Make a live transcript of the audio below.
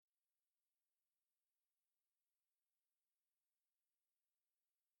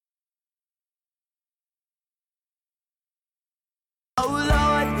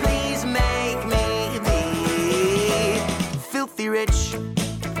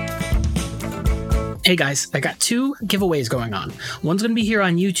Hey guys, I got two giveaways going on. One's going to be here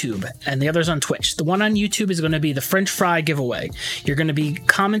on YouTube and the other's on Twitch. The one on YouTube is going to be the French fry giveaway. You're going to be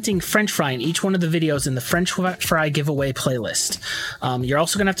commenting French fry in each one of the videos in the French fry giveaway playlist. You're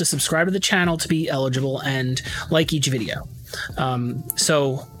also going to have to subscribe to the channel to be eligible and like each video.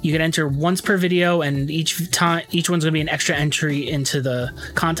 So you can enter once per video, and each one's going to be an extra entry into the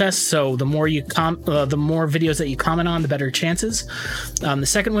contest. So the more the more videos that you comment on, the better chances. The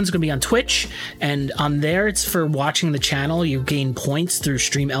second one's going to be on Twitch, and on there it's for watching the channel. You gain points through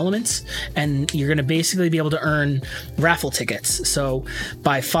stream elements, and you're going to basically be able to earn raffle tickets. So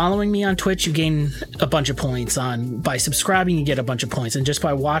by following me on Twitch, you gain a bunch of points. By subscribing, you get a bunch of points, and just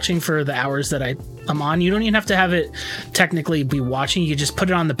by watching for the hours that I'm on, you don't even have to have it technically be watching. You just put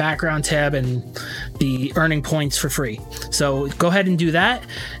it on the background tab and be earning points for free. So go ahead and do that.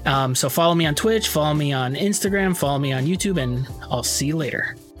 So follow me on Twitch, follow me on Instagram, follow me on YouTube, and I'll see you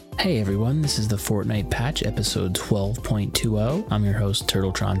later. Hey everyone, this is the Fortnite patch, episode 12.20. I'm your host,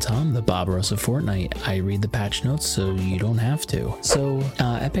 Turtletron Tom, the Bob Ross of Fortnite. I read the patch notes so you don't have to. So,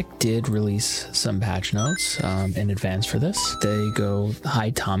 Epic did release some patch notes in advance for this. They go, Hi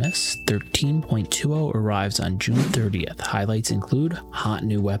Thomas, 13.20 arrives on June 30th. Highlights include hot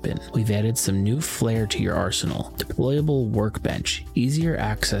new weapon. We've added some new flair to your arsenal. Deployable workbench. Easier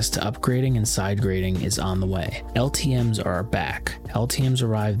access to upgrading and side grading is on the way. LTMs are back. LTMs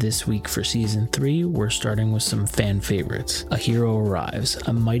arrive this week for Season 3, we're starting with some fan favorites. A hero arrives.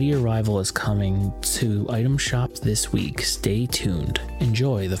 A mighty arrival is coming to Item Shop this week. Stay tuned.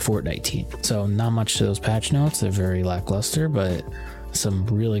 Enjoy the Fortnite team. So not much to those patch notes. They're very lackluster, but some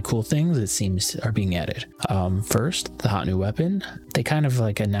really cool things, it seems, are being added. First, the hot new weapon. They kind of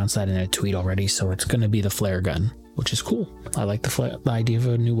like announced that in a tweet already, so it's going to be the flare gun, which is cool. I like the idea of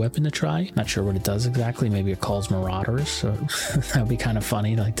a new weapon to try. Not sure what it does exactly. Maybe it calls marauders, so that would be kind of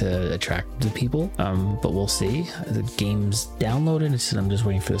funny, like to attract the people. But we'll see. The game's downloaded, so I'm just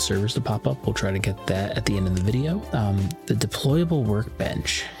waiting for the servers to pop up. We'll try to get that at the end of the video. The deployable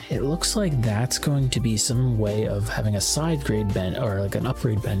workbench. It looks like that's going to be some way of having a side grade bench or like an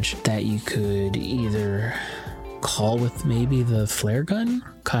upgrade bench that you could either call with maybe the flare gun,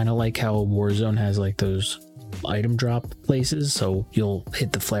 kind of like how Warzone has like those item drop places. So you'll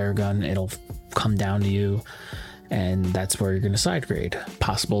hit the flare gun, it'll come down to you, and that's where you're going to side grade.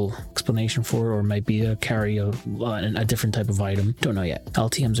 Possible explanation for it, or it might be a different type of item. Don't know yet.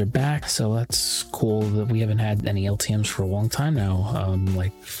 LTMs are back, so that's cool that we haven't had any LTMs for a long time now,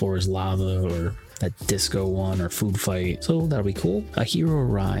 like Floor is Lava or that disco one or food fight, so that'll be cool. A hero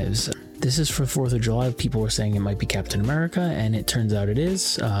arrives. This is for 4th of July. People were saying it might be Captain America, and it turns out it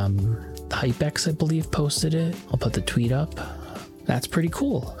is. Hypex, I believe, posted it. I'll put the tweet up. That's pretty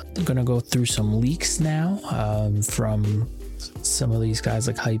cool. I'm gonna go through some leaks now from some of these guys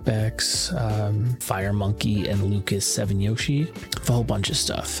like Hypex, Fire Monkey, and Lucas 7 Yoshi. A whole bunch of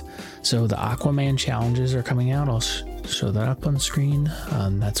stuff. So the Aquaman challenges are coming out. I'll show that up on screen.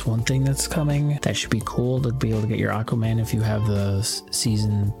 That's one thing that's coming. That should be cool to be able to get your Aquaman if you have the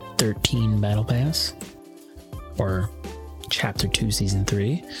Season 13 Battle Pass, or Chapter 2 Season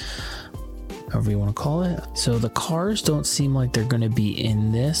 3, however you want to call it. So the cars don't seem like they're going to be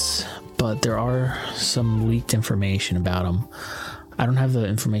in this, but there are some leaked information about them. I don't have the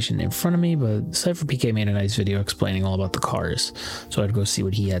information in front of me, but Cypher PK made a nice video explaining all about the cars, so I'd go see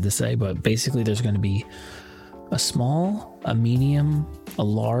what he had to say. But basically there's going to be a small, a medium, a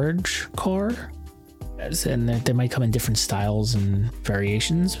large car, and they might come in different styles and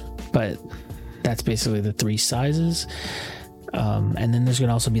variations, but that's basically the 3 sizes. And then there's going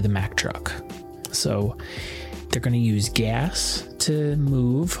to also be the Mack truck. So they're going to use gas to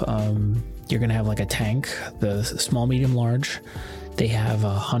move. You're going to have like a tank, the small, medium, large. They have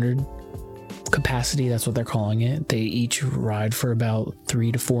 100 capacity. That's what they're calling it. They each ride for about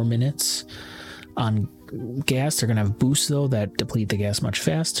 3 to 4 minutes on gas. They're going to have boosts though that deplete the gas much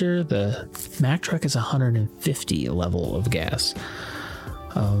faster. The Mack truck is 150 level of gas,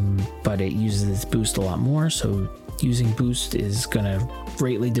 but it uses its boost a lot more. So using boost is going to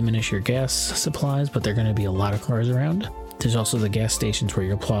greatly diminish your gas supplies, but there are going to be a lot of cars around. There's also the gas stations where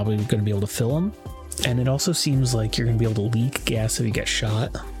you're probably going to be able to fill them. And it also seems like you're going to be able to leak gas if you get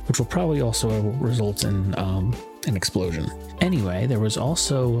shot, which will probably also result in an explosion. Anyway, there was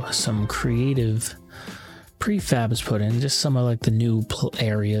also some creative prefabs put in, just some of like the new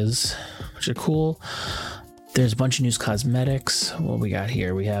areas, which are cool. There's a bunch of new cosmetics. What we got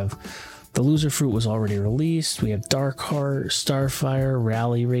here? We have the Loser Fruit was already released. We have Darkheart, Starfire,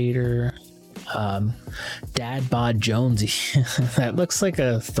 Rally Raider, Dad Bod Jonesy. That looks like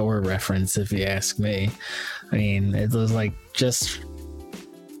a Thor reference if you ask me. I mean, it was like just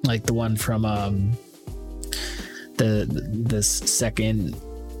like the one from this second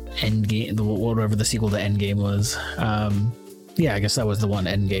Endgame, whatever the sequel to Endgame was. Yeah, I guess that was the one,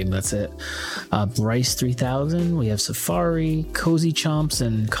 Endgame. That's it. Bryce 3000. We have Safari, Cozy Chomps,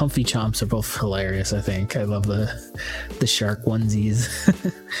 and Comfy Chomps are both hilarious. I think I love the shark onesies.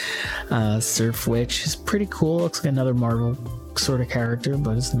 Surf Witch is pretty cool. Looks like another Marvel sort of character,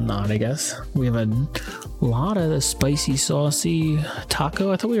 but it's not, I guess. We have a lot of the spicy, saucy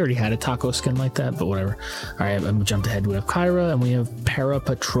taco. I thought we already had a taco skin like that, but whatever. All right, I'm gonna jump ahead. We have Kyra, and we have Para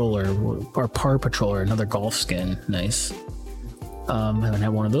Patroller, or Par Patroller, another golf skin. Nice. Haven't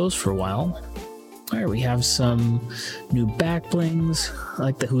had one of those for a while. All right, we have some new back blings. I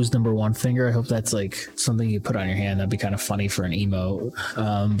like the Who's Number One finger. I hope that's like something you put on your hand. That'd be kind of funny for an emote,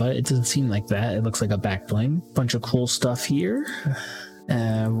 but it doesn't seem like that. It looks like a back bling. Bunch of cool stuff here.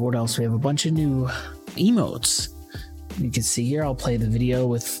 What else? We have a bunch of new emotes. You can see here, I'll play the video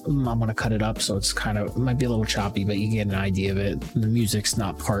with, I'm gonna cut it up so it's it might be a little choppy, but you get an idea of it. The music's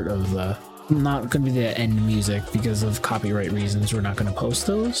not part of not going to be the end music because of copyright reasons. We're not going to post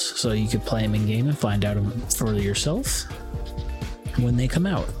those, so you could play them in game and find out for yourself when they come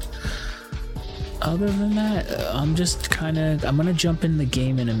out. Other than that, I'm going to jump in the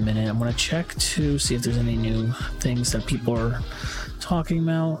game in a minute. I'm going to check to see if there's any new things that people are talking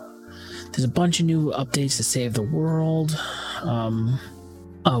about. There's a bunch of new updates to Save the World.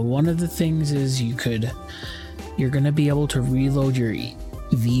 One of the things is you're going to be able to reload your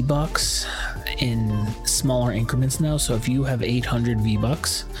V-Bucks in smaller increments now. So if you have 800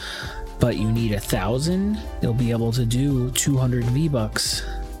 V-Bucks but you need 1,000, you'll be able to do 200 V-Bucks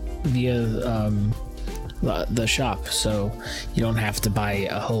via the shop. So you don't have to buy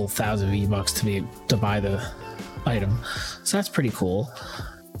a whole 1,000 V-Bucks to buy the item. So that's pretty cool.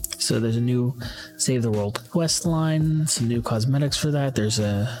 So there's a new Save the World quest line, some new cosmetics for that.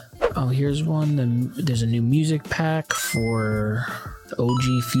 Here's one. There's a new music pack for the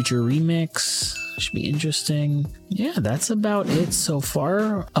OG Future Remix. Should be interesting. Yeah, that's about it so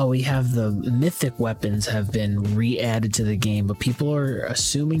far. Oh, we have the mythic weapons have been re-added to the game, but people are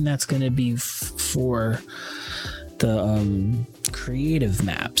assuming that's going to be for the creative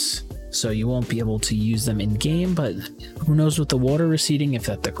maps. So you won't be able to use them in game, but who knows with the water receding, if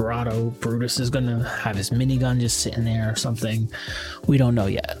at the grotto Brutus is going to have his minigun just sitting there or something. We don't know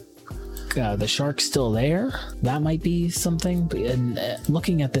yet. The shark's still there. That might be something. And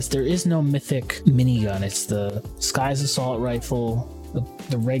looking at this, there is no mythic minigun. It's the Sky's Assault Rifle,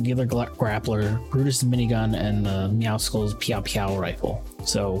 the regular grappler, Brutus minigun, and the Meowskull's Piao Piao rifle.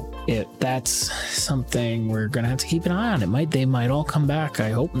 So that's something we're gonna have to keep an eye on. They might all come back.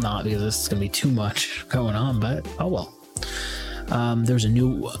 I hope not, because this is gonna be too much going on, but oh well. There's a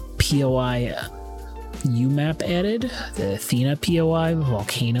new POI UMAP added, the Athena POI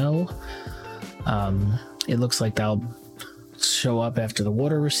Volcano. It looks like that'll show up after the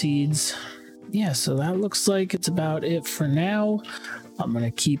water recedes. Yeah, so that looks like it's about it for now. I'm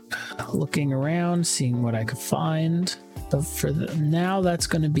gonna keep looking around, seeing what I could find. But for now, that's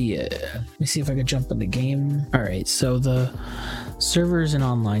gonna be it. Let me see if I can jump in the game. All right, so the server isn't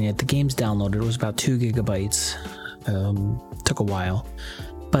online yet. The game's downloaded. It was about 2 gigabytes. Took a while,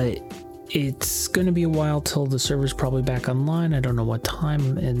 but it's going to be a while till the server's probably back online. I don't know what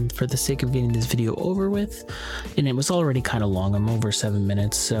time, and for the sake of getting this video over with, and it was already kind of long, I'm over 7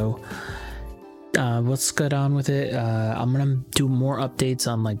 minutes, so let's get on with it. I'm gonna do more updates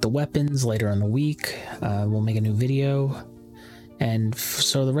on like the weapons later in the week. We'll make a new video, and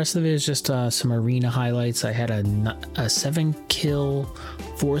so the rest of it is just some arena highlights. I had a 7 kill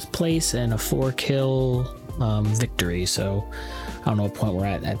 4th place and a 4 kill victory, so I don't know what point we're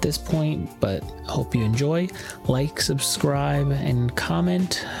at this point, but hope you enjoy. Like, subscribe, and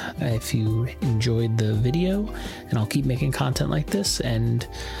comment if you enjoyed the video, and I'll keep making content like this. And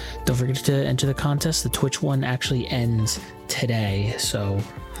don't forget to enter the contest. The Twitch one actually ends today, so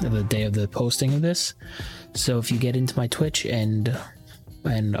the day of the posting of this. So if you get into my Twitch and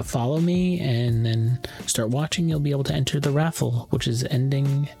follow me and then start watching, you'll be able to enter the raffle, which is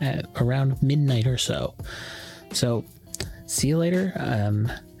ending at around midnight or so. So see you later,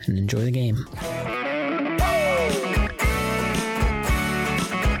 and enjoy the game.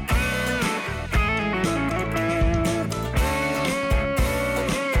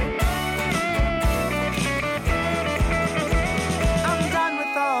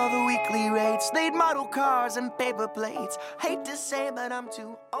 Late model cars and paper plates. Hate to say, but I'm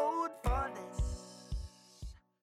too old for